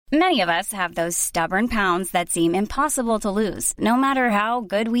Many of us have those stubborn pounds that seem impossible to lose, no matter how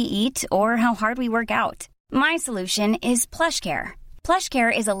good we eat or how hard we work out. My solution is PlushCare.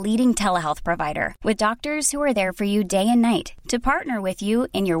 PlushCare is a leading telehealth provider with doctors who are there for you day and night to partner with you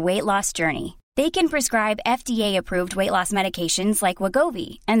in your weight loss journey. They can prescribe FDA-approved weight loss medications like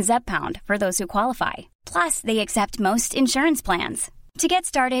Wegovy and Zepbound for those who qualify. Plus, they accept most insurance plans. To get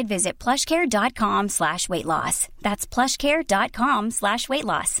started, visit plushcare.com/weightloss. That's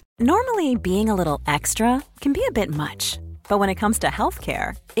plushcare.com/weightloss. Normally, being a little extra can be a bit much. But when it comes to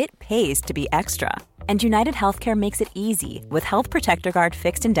healthcare, it pays to be extra. And United Healthcare makes it easy with Health Protector Guard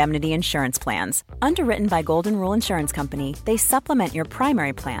fixed indemnity insurance plans. Underwritten by Golden Rule Insurance Company, they supplement your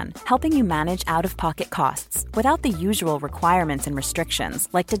primary plan, helping you manage out-of-pocket costs without the usual requirements and restrictions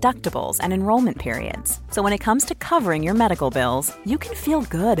like deductibles and enrollment periods. So when it comes to covering your medical bills, you can feel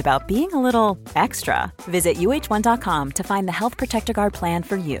good about being a little extra. Visit uh1.com to find the Health Protector Guard plan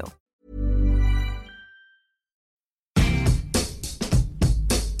for you.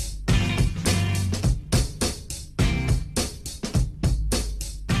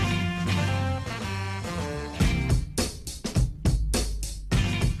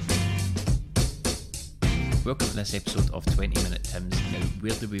 Welcome to this episode of 20 Minute Tims. Now,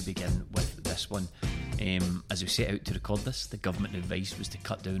 where do we begin with this one? As we set out to record this, the government advice was to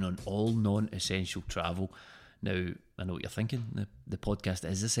cut down on all non-essential travel. Now, I know what you're thinking, the podcast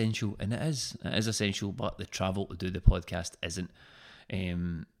is essential, and it is essential, but the travel to do the podcast isn't.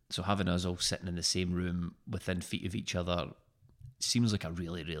 So having us all sitting in the same room within feet of each other seems like a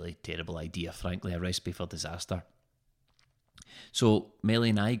really, really terrible idea, frankly, a recipe for disaster. So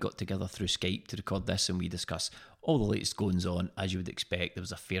Melly and I got together through Skype to record this, and we discuss all the latest goings on. As you would expect, there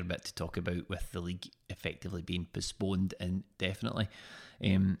was a fair bit to talk about with the league effectively being postponed indefinitely.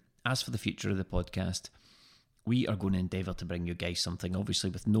 As for the future of the podcast, we are going to endeavour to bring you guys something, obviously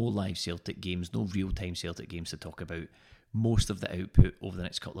with no live Celtic games, no real-time Celtic games to talk about. Most of the output over the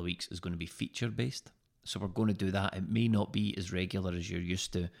next couple of weeks is going to be feature-based. So we're going to do that. It may not be as regular as you're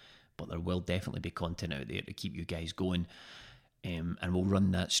used to, but there will definitely be content out there to keep you guys going. And we'll run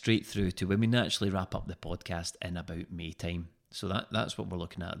that straight through to when we naturally wrap up the podcast in about May time. So that's what we're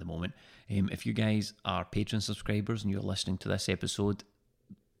looking at the moment. If you guys are Patreon subscribers and you're listening to this episode,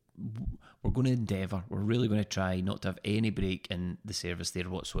 we're going to endeavour, we're really going to try not to have any break in the service there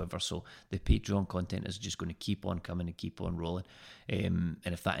whatsoever. So the Patreon content is just going to keep on coming and keep on rolling. And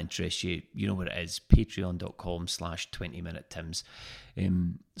if that interests you, you know where it is, patreon.com/20minutetims.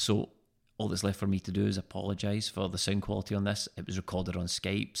 So all that's left for me to do is apologise for the sound quality on this. It was recorded on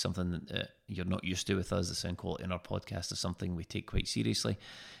Skype, something that you're not used to with us. The sound quality in our podcast is something we take quite seriously.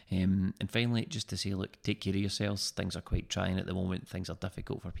 And finally, just to say, look, take care of yourselves. Things are quite trying at the moment. Things are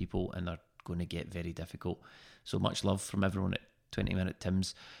difficult for people, and they're going to get very difficult. So much love from everyone at 20 Minute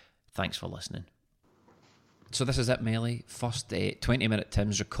Tims. Thanks for listening. So this is it, Melly. First 20 Minute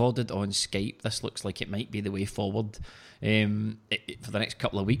Tims recorded on Skype. This looks like it might be the way forward for the next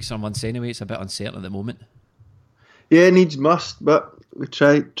couple of weeks or months anyway. It's a bit uncertain at the moment. Yeah, needs must, but we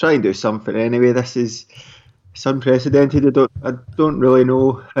try and do something anyway. This is unprecedented. I don't really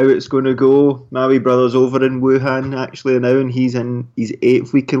know how it's going to go. My wee brother's over in Wuhan actually now, and he's in his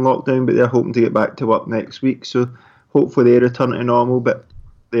 8th week in lockdown, but they're hoping to get back to work next week. So hopefully they return to normal, but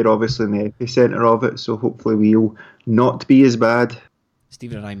they're obviously in the epicentre of it, so hopefully we'll not be as bad.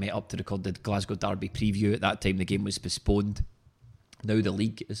 Stephen and I met up to record the Glasgow Derby preview. At that time the game was postponed. Now the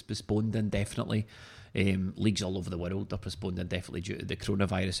league is postponed indefinitely. Leagues all over the world are postponed indefinitely due to the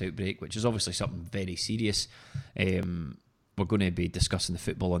coronavirus outbreak, which is obviously something very serious. We're going to be discussing the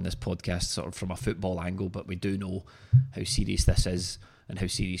football on this podcast sort of from a football angle, but we do know how serious this is and how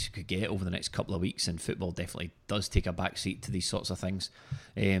serious it could get over the next couple of weeks, and football definitely does take a back seat to these sorts of things.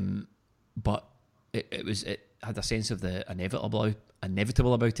 But it had a sense of the inevitable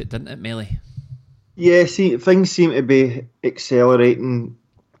about it, didn't it, Melly? Yeah, things seem to be accelerating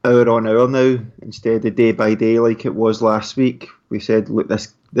hour on hour now instead of day by day like it was last week. We said, look,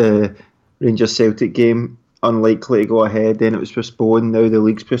 the Rangers Celtic game unlikely to go ahead, then it was postponed, now the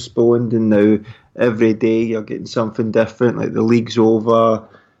league's postponed, and now every day you're getting something different, like the league's over,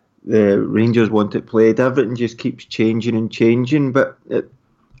 the Rangers want it played, everything just keeps changing, but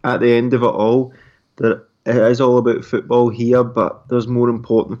at the end of it all, it is all about football here, but there's more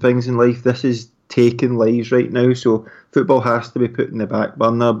important things in life. This is taking lives right now, so football has to be put in the back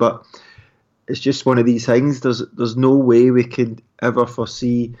burner, but it's just one of these things. There's no way we could ever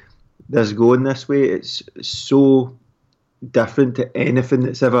foresee this going this way. It's so different to anything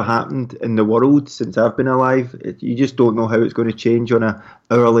that's ever happened in the world since I've been alive. You just don't know how it's going to change on a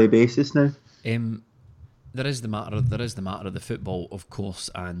hourly basis now. There is the matter of the football, of course,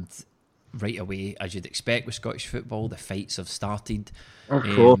 and right away, as you'd expect with Scottish football, the fights have started.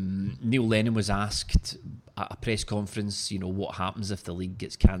 Neil Lennon was asked at a press conference, what happens if the league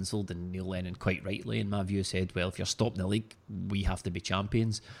gets cancelled, and Neil Lennon, quite rightly, in my view, said, well, if you're stopping the league, we have to be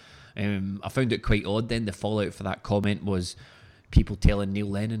champions. I found it quite odd then. The fallout for that comment was people telling Neil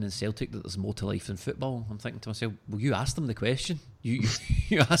Lennon and Celtic that there's more to life than football. I'm thinking to myself, well, you asked him the question. You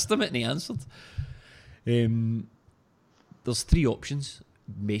asked him it and he answered. There's 3 options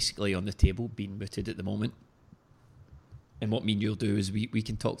basically on the table being mooted at the moment, and what me and you'll do is we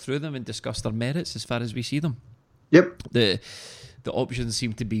can talk through them and discuss their merits as far as we see them. Yep. The options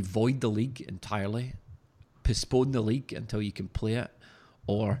seem to be void the league entirely, postpone the league until you can play it,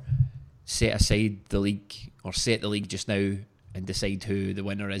 or set aside the league, or set the league just now and decide who the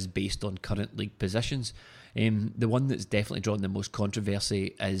winner is based on current league positions. The one that's definitely drawn the most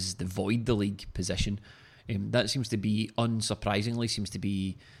controversy is the void the league position. That seems to be,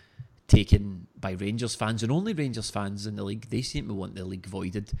 unsurprisingly, taken by Rangers fans, and only Rangers fans in the league. They seem to want the league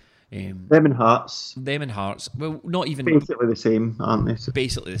voided. Them and Hearts. Well, not even... Basically the same, aren't they?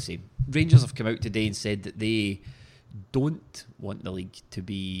 Basically the same. Rangers have come out today and said that they don't want the league to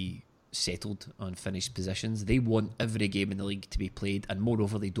be settled on finished positions. They want every game in the league to be played, and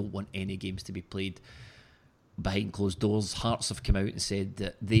moreover, they don't want any games to be played behind closed doors. Hearts have come out and said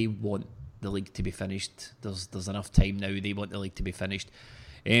that they want the league to be finished. There's enough time now. They want the league to be finished.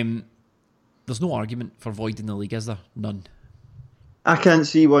 There's no argument for voiding the league, is there? None. I can't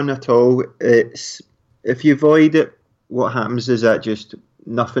see one at all. It's if you void it, what happens is that just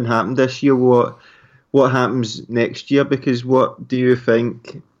nothing happened this year. What happens next year? Because what do you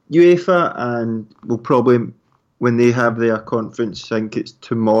think UEFA, and will probably, when they have their conference, I think it's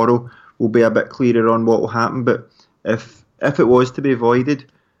tomorrow, will be a bit clearer on what will happen. But if it was to be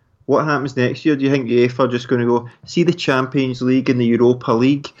voided, what happens next year? Do you think UEFA are just going to go, see the Champions League and the Europa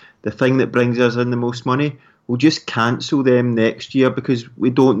League, the thing that brings us in the most money? We'll just cancel them next year because we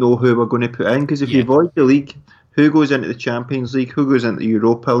don't know who we're going to put in. Because if you void the league, who goes into the Champions League? Who goes into the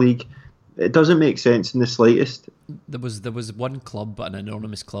Europa League? It doesn't make sense in the slightest. There was one club, an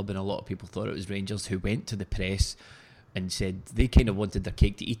anonymous club, and a lot of people thought it was Rangers, who went to the press and said they kind of wanted their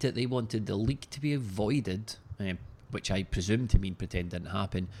cake to eat it. They wanted the league to be avoided, which I presume to mean pretend didn't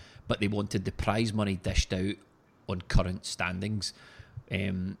happen, but they wanted the prize money dished out on current standings.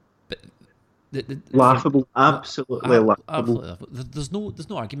 But laughable, absolutely laughable. Absolutely. There's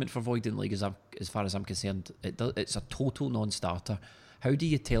no argument for voiding the league as far as I'm concerned. It's a total non-starter. How do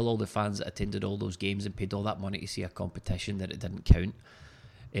you tell all the fans that attended all those games and paid all that money to see a competition that it didn't count?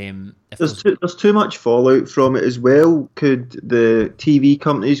 There's too much fallout from it as well. Could the TV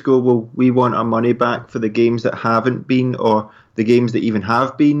companies go, well, we want our money back for the games that haven't been, or the games that even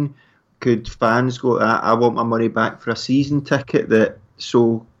have been? Could fans go, I want my money back for a season ticket,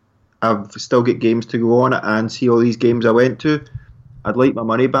 so I've still got games to go on it and see all these games I went to? I'd like my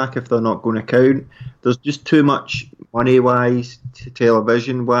money back if they're not going to count. There's just too much money-wise,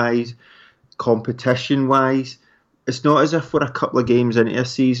 television-wise, competition-wise. It's not as if we're a couple of games into a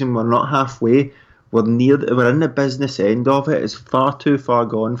season. We're not halfway. We're in the business end of it. It's far too far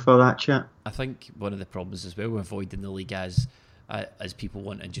gone for that chat. I think one of the problems as well with avoiding the league as people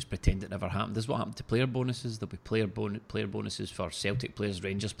want and just pretend it never happened is what happened to player bonuses. There'll be player bonuses for Celtic players,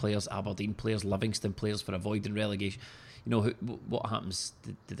 Rangers players, Aberdeen players, Livingston players for avoiding relegation. What happens?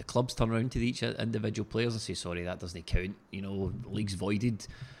 Do the clubs turn around to each individual players and say, sorry, that doesn't count, league's voided?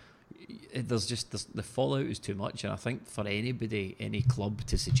 The fallout is too much, and I think for anybody, any club,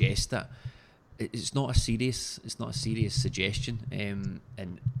 to suggest that it's not a serious suggestion, and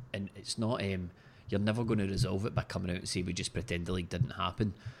it's not you're never going to resolve it by coming out and say we just pretend the league didn't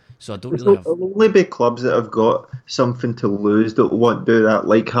happen. So I don't really have... There'll only be clubs that have got something to lose that won't do that,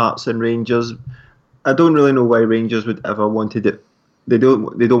 like Hearts and Rangers. I don't really know why Rangers would ever wanted it. They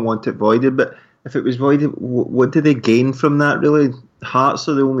don't want it voided, but if it was voided, what do they gain from that, really? Hearts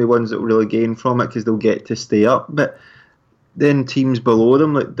are the only ones that will really gain from it because they'll get to stay up, but then teams below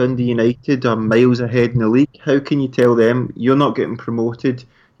them, like Dundee United, are miles ahead in the league. How can you tell them you're not getting promoted?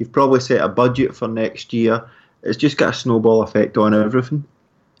 You've probably set a budget for next year. It's just got a snowball effect on everything.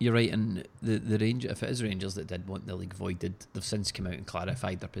 You're right, and the Rangers, if it is Rangers that did want the league voided, they've since come out and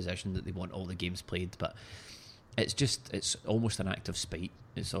clarified their position that they want all the games played, but it's almost an act of spite.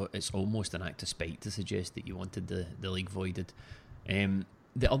 It's almost an act of spite to suggest that you wanted the league voided.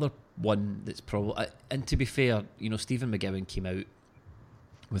 The other one that's probably, and to be fair, Stephen McGowan came out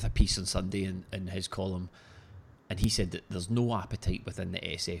with a piece on Sunday in his column, and he said that there's no appetite within the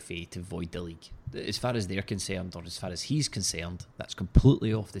SFA to void the league. As far as they're concerned, or as far as he's concerned, that's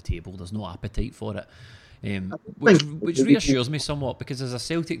completely off the table. There's no appetite for it. which reassures me somewhat, because as a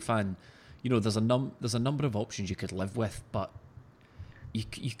Celtic fan, there's a number of options you could live with, but you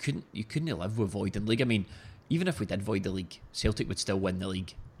couldn't live with voiding league. I mean, even if we did void the league, Celtic would still win the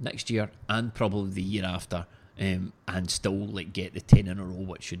league next year and probably the year after, and still get the 10 in a row,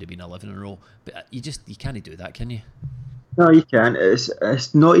 which should have been 11 in a row. But you can't do that, can you? No, you can't.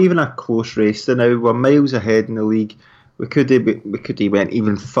 It's not even a close race now. We're miles ahead in the league. We could have went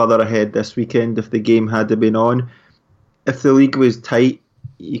even further ahead this weekend if the game had been on. If the league was tight,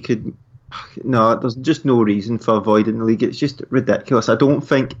 you could. No, there's just no reason for avoiding the league. It's just ridiculous. I don't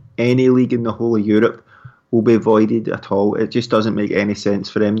think any league in the whole of Europe will be voided at all. It just doesn't make any sense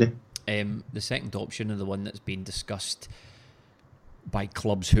for them. The second option, and the one that's been discussed by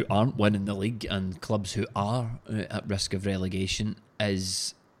clubs who aren't winning the league and clubs who are at risk of relegation,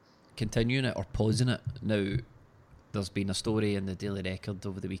 is continuing it or pausing it. Now, there's been a story in the Daily Record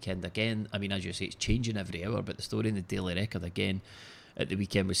over the weekend again. I mean, as you say, it's changing every hour, but the story in the Daily Record again at the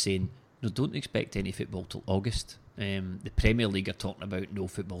weekend was saying, no, don't expect any football till August. The Premier League are talking about no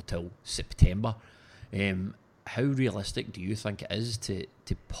football till September. How realistic do you think it is to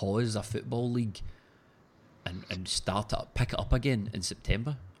pause a football league and pick it up again in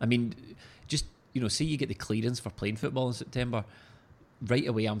September? I mean, just, say you get the clearance for playing football in September, right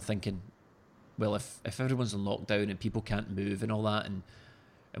away I'm thinking, well, if everyone's in lockdown and people can't move and all that, and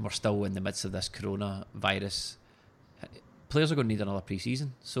we're still in the midst of this coronavirus, players are going to need another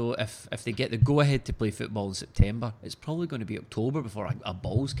pre-season. So if they get the go-ahead to play football in September, it's probably going to be October before a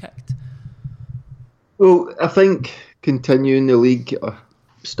ball's kicked. Well, I think continuing the league,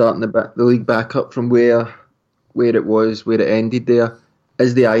 starting the league back up from where it ended there,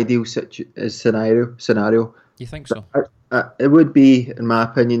 is the ideal scenario. You think so? It would be, in my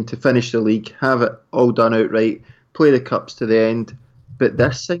opinion, to finish the league, have it all done outright, play the cups to the end. But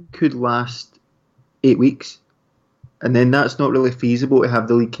this thing could last 8 weeks. And then that's not really feasible to have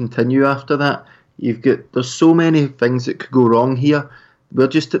the league continue after that. There's so many things that could go wrong here. We're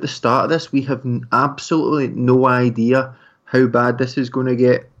just at the start of this. We have absolutely no idea how bad this is going to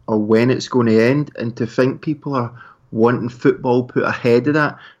get or when it's going to end. And to think people are wanting football put ahead of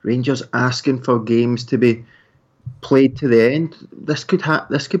that, Rangers asking for games to be played to the end. This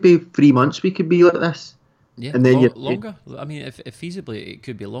could be 3 months. We could be like this. Yeah, and then longer. I mean, if feasibly it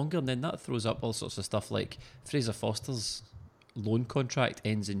could be longer, and then that throws up all sorts of stuff like Fraser Foster's loan contract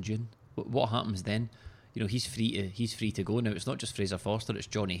ends in June. What happens then? He's free to go now. It's not just Fraser Foster. It's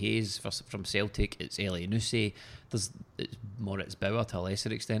Johnny Hayes from Celtic. It's Elyounoussi. It's Moritz Bauer to a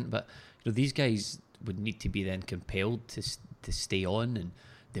lesser extent, but these guys would need to be then compelled to stay on, and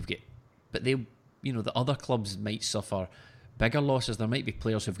the other clubs might suffer bigger losses. There might be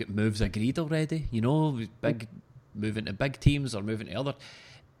players who've got moves agreed already, moving to big teams or moving to other.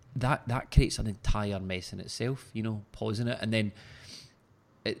 That creates an entire mess in itself, pausing it. And then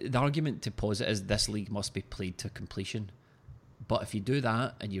the argument to pause it is this league must be played to completion. But if you do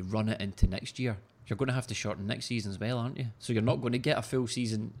that and you run it into next year, you're going to have to shorten next season as well, aren't you? So you're not going to get a full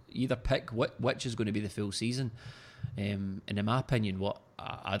season. Either pick which is going to be the full season. And in my opinion, what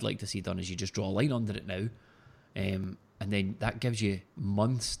I'd like to see done is you just draw a line under it now. And then that gives you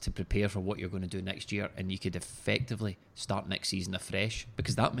months to prepare for what you're going to do next year, and you could effectively start next season afresh,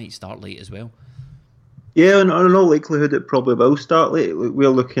 because that might start late as well. Yeah, and in all likelihood it probably will start late. We're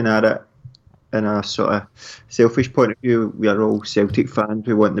looking at it in a sort of selfish point of view. We are all Celtic fans.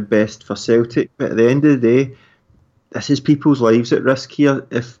 We want the best for Celtic, but at the end of the day, this is people's lives at risk here.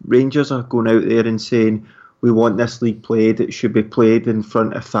 If Rangers are going out there and saying, we want this league played, it should be played in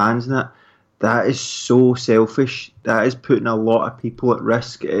front of fans and that is so selfish. That is putting a lot of people at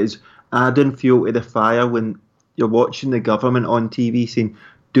risk. It is adding fuel to the fire when you're watching the government on TV saying,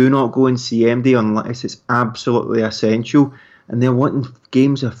 do not go and see MD unless it's absolutely essential. And they're wanting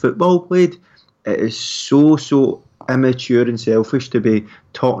games of football played. It is so immature and selfish to be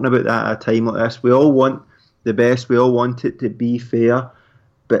talking about that at a time like this. We all want the best. We all want it to be fair.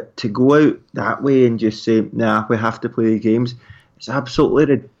 But to go out that way and just say, nah, we have to play the games, it's absolutely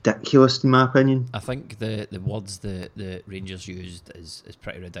ridiculous in my opinion. I think the words the Rangers used is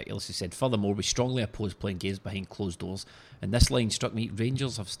pretty ridiculous. He said, furthermore, we strongly oppose playing games behind closed doors. And this line struck me.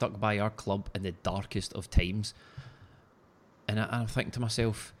 Rangers have stuck by our club in the darkest of times. And I'm thinking to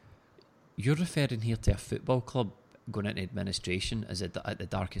myself, you're referring here to a football club going into administration as at the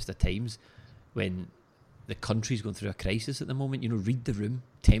darkest of times, when the country's going through a crisis at the moment. Read the room,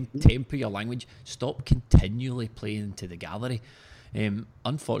 temper your language, stop continually playing to the gallery.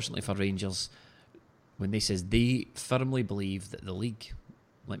 Unfortunately for Rangers, when they says they firmly believe that the league,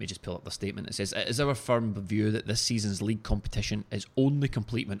 let me just pull up the statement. It says, "It is our firm view that this season's league competition is only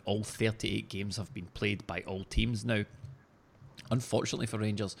complete when all 38 games have been played by all teams." Now, unfortunately for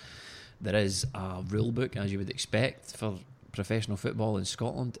Rangers, there is a rule book, as you would expect, for professional football in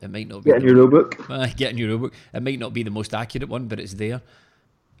Scotland. It might not be Get a new rule book. Get a new rule book. It might not be the most accurate one, but it's there.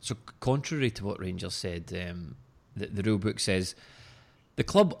 So contrary to what Rangers said, the rule book says the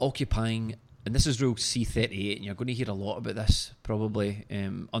club occupying, and this is rule C38, and you're going to hear a lot about this probably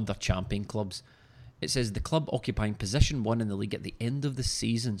under champion clubs. It says the club occupying position 1 in the league at the end of the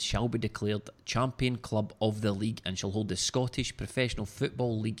season shall be declared champion club of the league and shall hold the Scottish Professional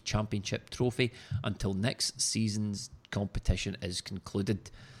Football League Championship trophy until next season's competition is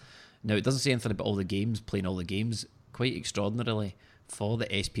concluded. Now, it doesn't say anything about all the games, playing all the games. Quite extraordinarily, for the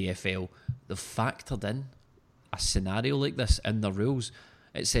SPFL, they've factored in a scenario like this in their rules.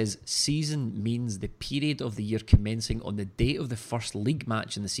 It says season means the period of the year commencing on the date of the first league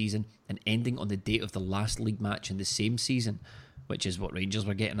match in the season and ending on the date of the last league match in the same season, which is what Rangers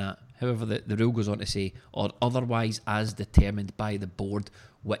were getting at. However, the rule goes on to say, or otherwise as determined by the board,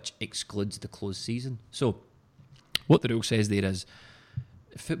 which excludes the closed season. So, what the rule says there is,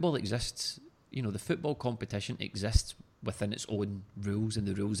 football exists, the football competition exists within its own rules, and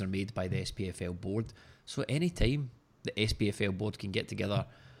the rules are made by the SPFL board. So any time the SPFL board can get together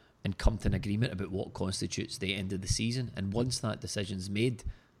and come to an agreement about what constitutes the end of the season, and once that decision's made,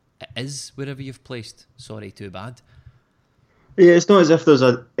 it is wherever you've placed. Sorry, too bad. Yeah, it's not as if there's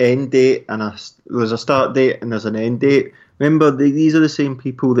an end date and there's a start date and there's an end date. Remember, these are the same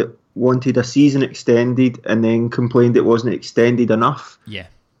people that wanted a season extended and then complained it wasn't extended enough. Yeah.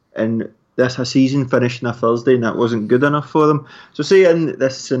 And this a season finished on a Thursday and that wasn't good enough for them. So say in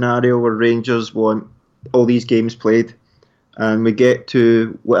this scenario where Rangers want all these games played and we get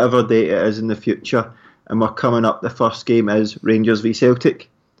to whatever date it is in the future and we're coming up, the first game is Rangers v Celtic,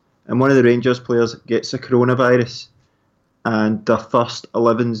 and one of the Rangers players gets the coronavirus and their first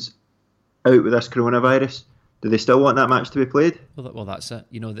 11's out with this coronavirus, do they still want that match to be played? Well, that's it.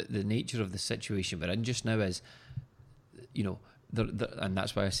 The nature of the situation we're in just now is, and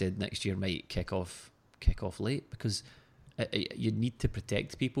that's why I said next year might kick off late, because you need to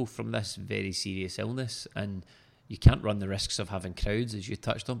protect people from this very serious illness, and you can't run the risks of having crowds, as you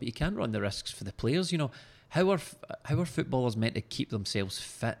touched on, but you can run the risks for the players. How are footballers meant to keep themselves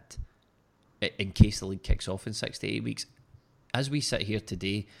fit in case the league kicks off in 6 to 8 weeks? As we sit here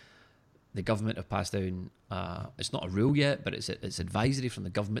today, the government have passed down, it's not a rule yet, but it's advisory from the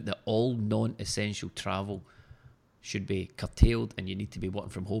government that all non-essential travel should be curtailed and you need to be working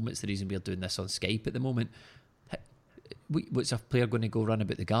from home. It's the reason we're doing this on Skype at the moment. What's a player going to go run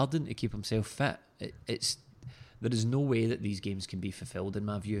about the garden to keep himself fit? There is no way that these games can be fulfilled, in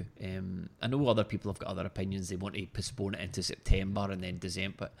my view. I know other people have got other opinions. They want to postpone it into September and then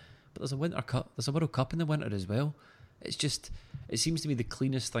December. But there's a Winter Cup. There's a World Cup in the winter as well. It seems to me the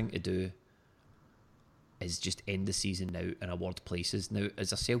cleanest thing to do is just end the season now and award places. Now,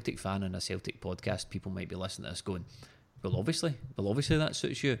 as a Celtic fan and a Celtic podcast, people might be listening to this going, well, obviously that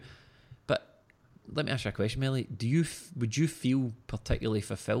suits you. But let me ask you a question, Melly. Would you feel particularly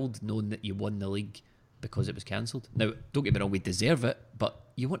fulfilled knowing that you won the league because it was cancelled? Now, don't get me wrong, we deserve it, but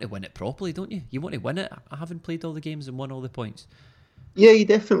you want to win it properly, don't you? You want to win it, having played all the games and won all the points. Yeah, you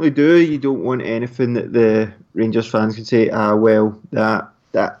definitely do. You don't want anything that the Rangers fans can say, well, that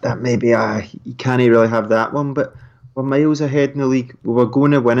maybe you can't really have that one, but we're miles ahead in the league. We're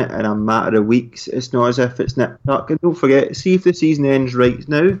going to win it in a matter of weeks. It's not as if it's nip-tuck. And don't forget, see if the season ends right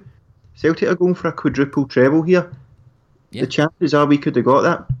now, Celtic are going for a quadruple treble here. Yeah. The chances are we could have got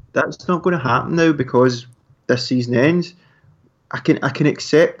that. That's not going to happen now because this season ends. I can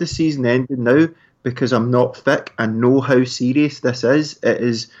accept the season ending now because I'm not thick. I know how serious this is. It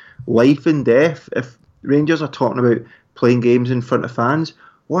is life and death. If Rangers are talking about playing games in front of fans,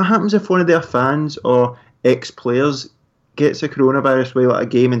 what happens if one of their fans or ex-players gets a coronavirus while at a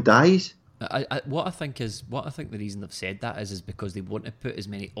game and dies? What I think the reason they've said that is because they want to put as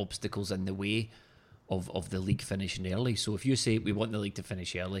many obstacles in the way of the league finishing early. So if you say we want the league to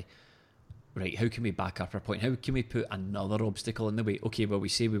finish early, right, how can we back up our point? How can we put another obstacle in the way? Okay, well, we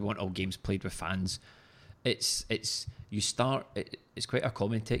say we want all games played with fans. It's quite a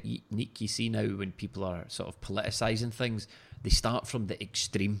common technique you see now when people are sort of politicising things. They start from the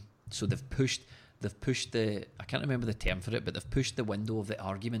extreme. So they've pushed the, I can't remember the term for it, but they've pushed the window of the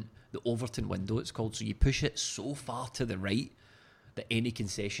argument, the Overton window it's called. So you push it so far to the right that any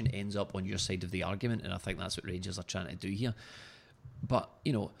concession ends up on your side of the argument, and I think that's what Rangers are trying to do here. But,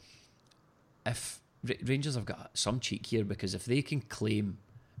 if Rangers have got some cheek here, because if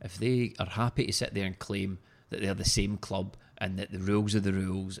they are happy to sit there and claim that they're the same club and that the rules are the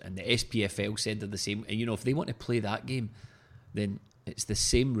rules, and the SPFL said they're the same. And if they want to play that game, then it's the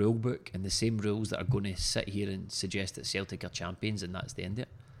same rule book and the same rules that are going to sit here and suggest that Celtic are champions, and that's the end of it.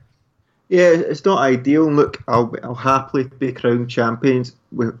 Yeah, it's not ideal. And look, I'll happily be crowned champions.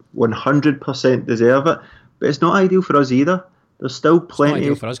 We 100% deserve it, but it's not ideal for us either. There's still plenty. It's not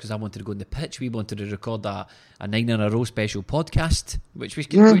ideal for us because I wanted to go on the pitch. We wanted to record a 9 in a row special podcast, which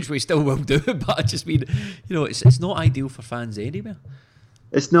we still will do. But I just mean, it's not ideal for fans anywhere.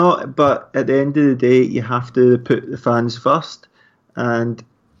 It's not, but at the end of the day, you have to put the fans first. And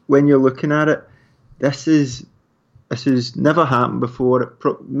when you're looking at it, this has never happened before.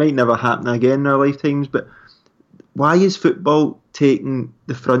 It might never happen again in our lifetimes. But why is football taking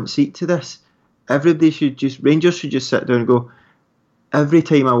the front seat to this? Rangers should just sit down and go, every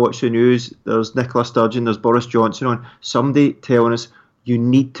time I watch the news, there's Nicola Sturgeon, there's Boris Johnson on, somebody telling us, you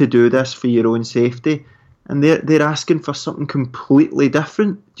need to do this for your own safety. And they're asking for something completely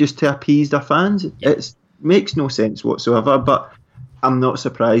different just to appease their fans. Yeah. It makes no sense whatsoever, but I'm not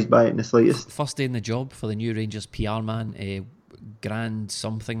surprised by it in the slightest. First day in the job for the new Rangers PR man, grand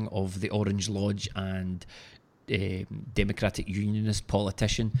something of the Orange Lodge and Democratic Unionist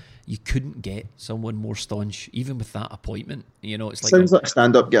politician. You couldn't get someone more staunch, even with that appointment. It's like sounds like a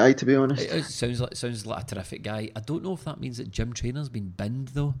stand-up guy, to be honest. It sounds like a terrific guy. I don't know if that means that Jim Trainor's been binned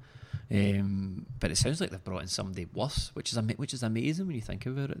though, but it sounds like they've brought in somebody worse, which is amazing when you think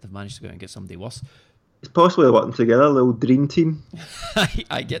about it. They've managed to go out and get somebody worse. It's possibly working together, a little dream team.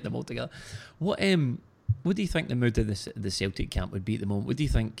 I get them all together. What do you think the mood of the Celtic camp would be at the moment? What do you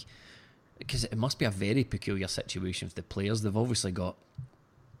think? Because it must be a very peculiar situation for the players. They've obviously got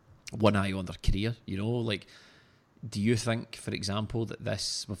one eye on their career, do you think, for example, that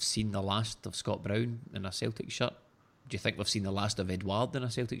we've seen the last of Scott Brown in a Celtic shirt? Do you think we've seen the last of Edouard in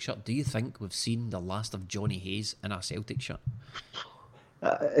a Celtic shirt? Do you think we've seen the last of Johnny Hayes in a Celtic shirt?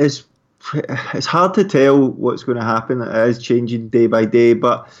 It's hard to tell what's going to happen. It is changing day by day,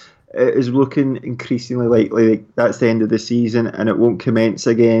 but it is looking increasingly likely that's the end of the season and it won't commence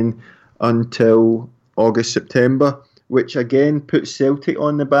again until August, September, which again puts Celtic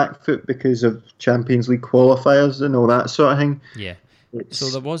on the back foot because of Champions League qualifiers and all that sort of thing. Yeah. So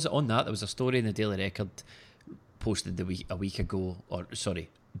there was a story in the Daily Record posted a week ago,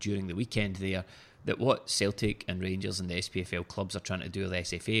 during the weekend there, that what Celtic and Rangers and the SPFL clubs are trying to do with the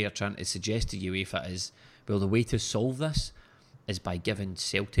SFA are trying to suggest to UEFA is, well, the way to solve this is by giving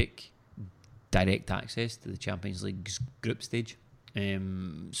Celtic direct access to the Champions League's group stage.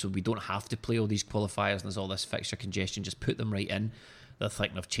 So we don't have to play all these qualifiers and there's all this fixture congestion, just put them right in. They're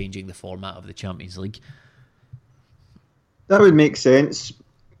thinking of changing the format of the Champions League. That would make sense.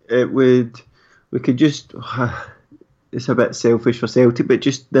 We could just, it's a bit selfish for Celtic, but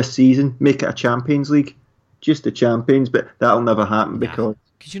just this season, make it a Champions League, just the champions, but that'll never happen because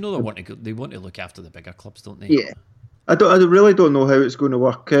they want to look after the bigger clubs, don't they? Yeah. I really don't know how it's going to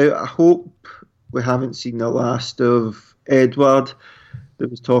work out. I hope we haven't seen the last of Edouard. There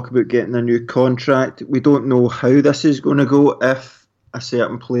was talk about getting a new contract. We don't know how this is going to go. If a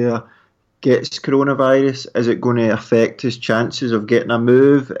certain player gets coronavirus, is it going to affect his chances of getting a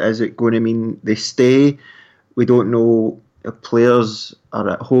move? Is it going to mean they stay? We don't know. If players are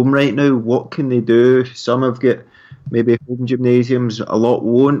at home right now, what can they do? Some have got maybe home gymnasiums, a lot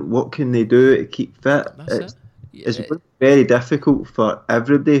won't. What can they do to keep fit? It's very difficult for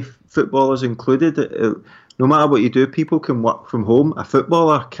everybody, footballers included. No matter what you do, people can work from home. A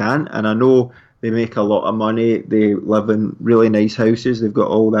footballer can, and I know they make a lot of money. They live in really nice houses. They've got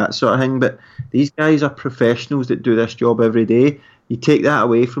all that sort of thing. But these guys are professionals that do this job every day. You take that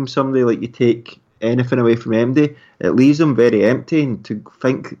away from somebody, like you take anything away from MD, it leaves them very empty. And to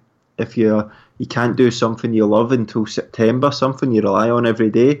think if you can't do something you love until September, something you rely on every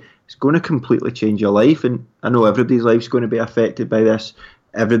day, it's going to completely change your life. And I know everybody's life's going to be affected by this.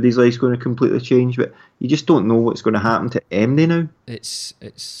 Everybody's life's going to completely change, but you just don't know what's going to happen to MD now. It's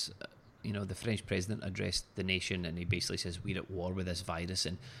the French president addressed the nation and he basically says we're at war with this virus,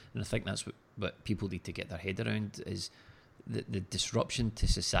 and I think that's what people need to get their head around is the disruption to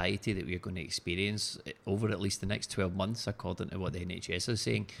society that we're going to experience over at least the next 12 months, according to what the NHS is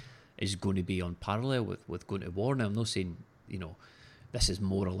saying, is going to be on parallel with going to war. Now, I'm not saying, this is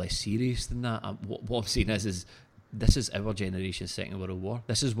more or less serious than that. What I'm saying is this is our generation's Second World War.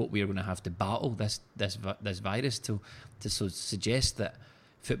 This is what we're going to have to battle, this virus, to suggest that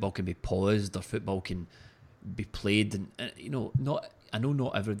football can be paused or football can be played. And I know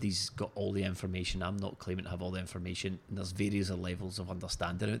not everybody's got all the information. I'm not claiming to have all the information. And there's various levels of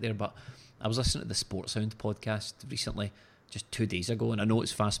understanding out there. But I was listening to the Sports Sound podcast recently, just 2 days ago. And I know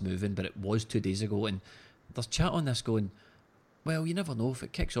it's fast moving, but it was 2 days ago. And there's chat on this going, well, you never know. If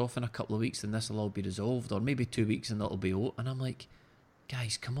it kicks off in a couple of weeks, then this will all be resolved, or maybe 2 weeks and it'll be out. And I'm like,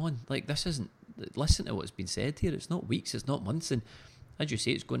 guys, come on. Like, this isn't... Listen to what's been said here. It's not weeks, it's not months. And as you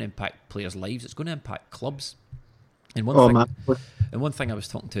say, it's going to impact players' lives. It's going to impact clubs. And one thing I was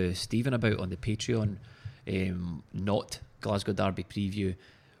talking to Stephen about on the Patreon, not Glasgow Derby preview,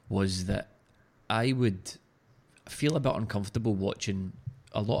 was that I would feel a bit uncomfortable watching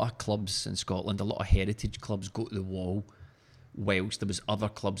a lot of clubs in Scotland, a lot of heritage clubs go to the wall, whilst there was other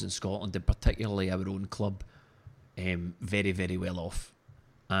clubs in Scotland, and particularly our own club, very, very well off.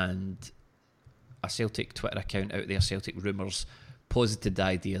 And a Celtic Twitter account out there, Celtic Rumours, posited the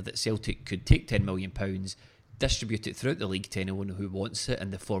idea that Celtic could take £10 million, distribute it throughout the league to anyone who wants it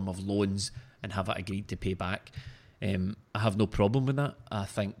in the form of loans, and have it agreed to pay back. I have no problem with that. I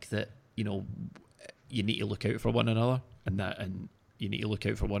think that, you know, you need to look out for one another, and you need to look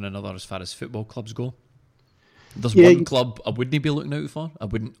out for one another as far as football clubs go. There's one club I wouldn't be looking out for. I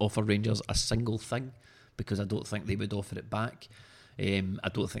wouldn't offer Rangers a single thing, because I don't think they would offer it back. I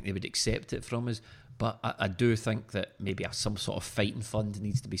don't think they would accept it from us. But I do think that maybe some sort of fighting fund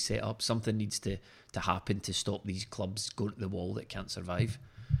needs to be set up. Something needs to happen to stop these clubs going to the wall that can't survive.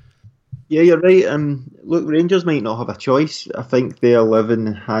 Yeah, you're right. Look, Rangers might not have a choice. I think they're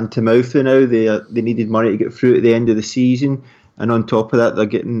living hand to mouth now. They needed money to get through at the end of the season, and on top of that,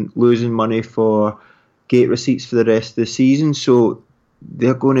 they're losing money for gate receipts for the rest of the season. So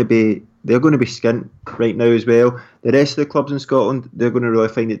they're going to be skint right now as well. The rest of the clubs in Scotland, they're going to really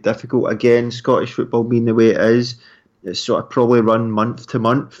find it difficult. Again, Scottish football being the way it is, it's sort of probably run month to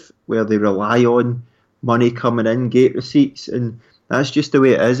month, where they rely on money coming in, gate receipts, and that's just the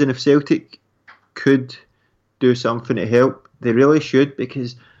way it is. And if Celtic could do something to help, they really should,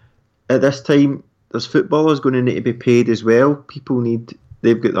 because at this time, there's footballers going to need to be paid as well.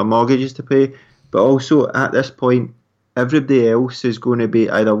 They've got their mortgages to pay, but also at this point, everybody else is going to be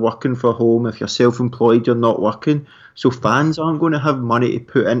either working for home. If you're self-employed, you're not working. So fans aren't going to have money to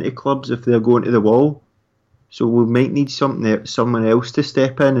put into clubs if they're going to the wall. So we might need someone else to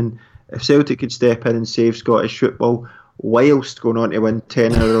step in. And if Celtic could step in and save Scottish football whilst going on to win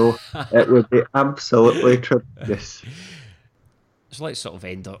 10 in a row, it would be absolutely tremendous. So let's sort of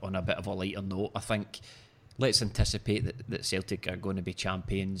end on a bit of a lighter note. I think let's anticipate that Celtic are going to be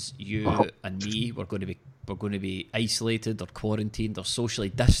champions. You and me, we're going to be isolated or quarantined or socially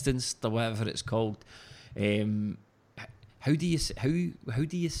distanced or whatever it's called. How do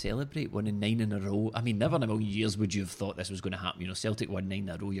you celebrate winning 9 in a row? I mean, never in a million years would you have thought this was going to happen. You know, Celtic won 9 in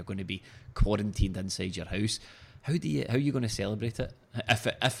a row. You're going to be quarantined inside your house. How are you going to celebrate it if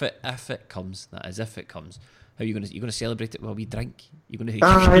it comes? That is, if it comes. How are you going to celebrate it while we drink? You're going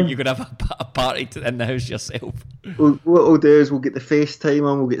to have a party in the house yourself. What we'll do is we'll get the FaceTime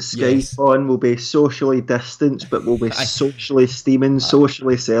on, we'll get Skype on, we'll be socially distanced, but we'll be socially steaming,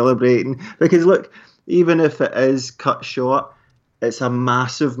 socially celebrating. Because look, even if it is cut short, it's a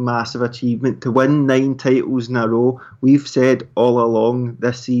massive, massive achievement to win 9 titles in a row. We've said all along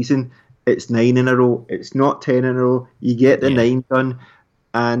this season, it's 9 in a row. It's not 10 in a row. You get the 9 done.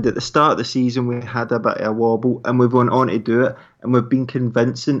 And at the start of the season, we had a bit of a wobble, and we've went on to do it, and we've been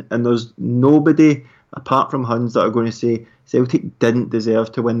convincing, and there's nobody, apart from Huns, that are going to say Celtic didn't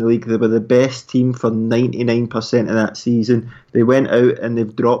deserve to win the league. They were the best team for 99% of that season. They went out and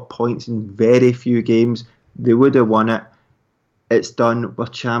they've dropped points in very few games. They would have won it. It's done. We're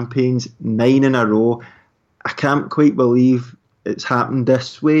champions, 9 in a row. I can't quite believe it's happened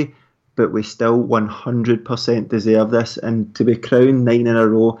this way, but we still 100% deserve this, and to be crowned 9 in a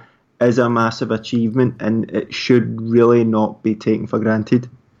row is a massive achievement, and it should really not be taken for granted.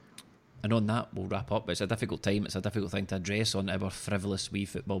 And on that, we'll wrap up. It's a difficult time. It's a difficult thing to address on our frivolous wee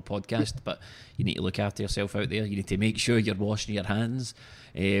football podcast, but you need to look after yourself out there. You need to make sure you're washing your hands.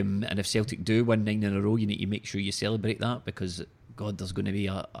 And if Celtic do win 9 in a row, you need to make sure you celebrate that, because God, there's going to be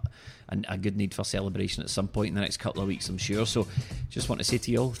a good need for celebration at some point in the next couple of weeks, I'm sure. So just want to say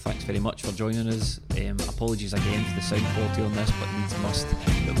to you all, thanks very much for joining us. Apologies again for the sound quality on this, but needs must.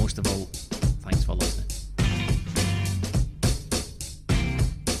 But most of all, thanks for listening.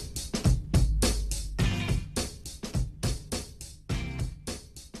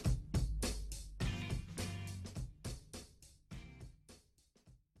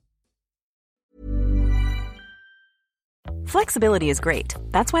 Flexibility is great.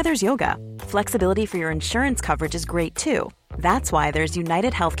 That's why there's yoga. Flexibility for your insurance coverage is great too. That's why there's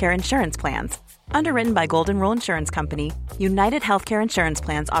United Healthcare Insurance Plans. Underwritten by Golden Rule Insurance Company, United Healthcare Insurance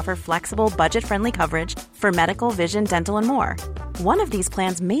Plans offer flexible, budget-friendly coverage for medical, vision, dental, and more. One of these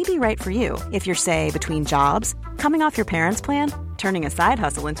plans may be right for you if you're, say, between jobs, coming off your parents' plan, turning a side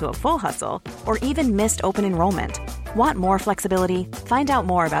hustle into a full hustle, or even missed open enrollment. Want more flexibility? Find out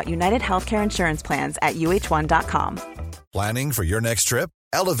more about United Healthcare Insurance Plans at uh1.com. Planning for your next trip?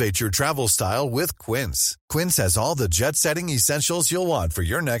 Elevate your travel style with Quince. Quince has all the jet-setting essentials you'll want for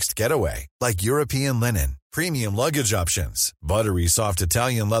your next getaway, like European linen, premium luggage options, buttery soft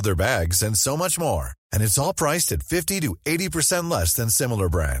Italian leather bags, and so much more. And it's all priced at 50 to 80% less than similar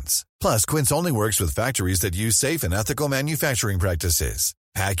brands. Plus, Quince only works with factories that use safe and ethical manufacturing practices.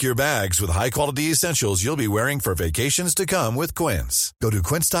 Pack your bags with high-quality essentials you'll be wearing for vacations to come with Quince. Go to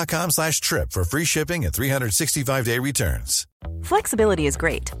quince.com/trip for free shipping and 365-day returns. Flexibility is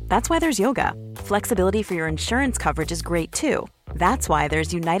great. That's why there's yoga. Flexibility for your insurance coverage is great too. That's why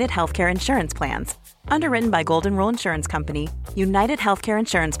there's United Healthcare Insurance Plans. Underwritten by Golden Rule Insurance Company, United Healthcare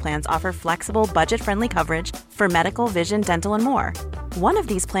Insurance Plans offer flexible, budget-friendly coverage for medical, vision, dental, and more. One of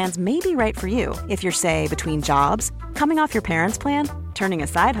these plans may be right for you if you're, say, between jobs, coming off your parents' plan, turning a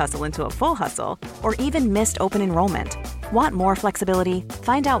side hustle into a full hustle, or even missed open enrollment. Want more flexibility?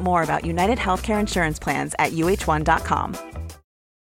 Find out more about United Healthcare Insurance Plans at uh1.com.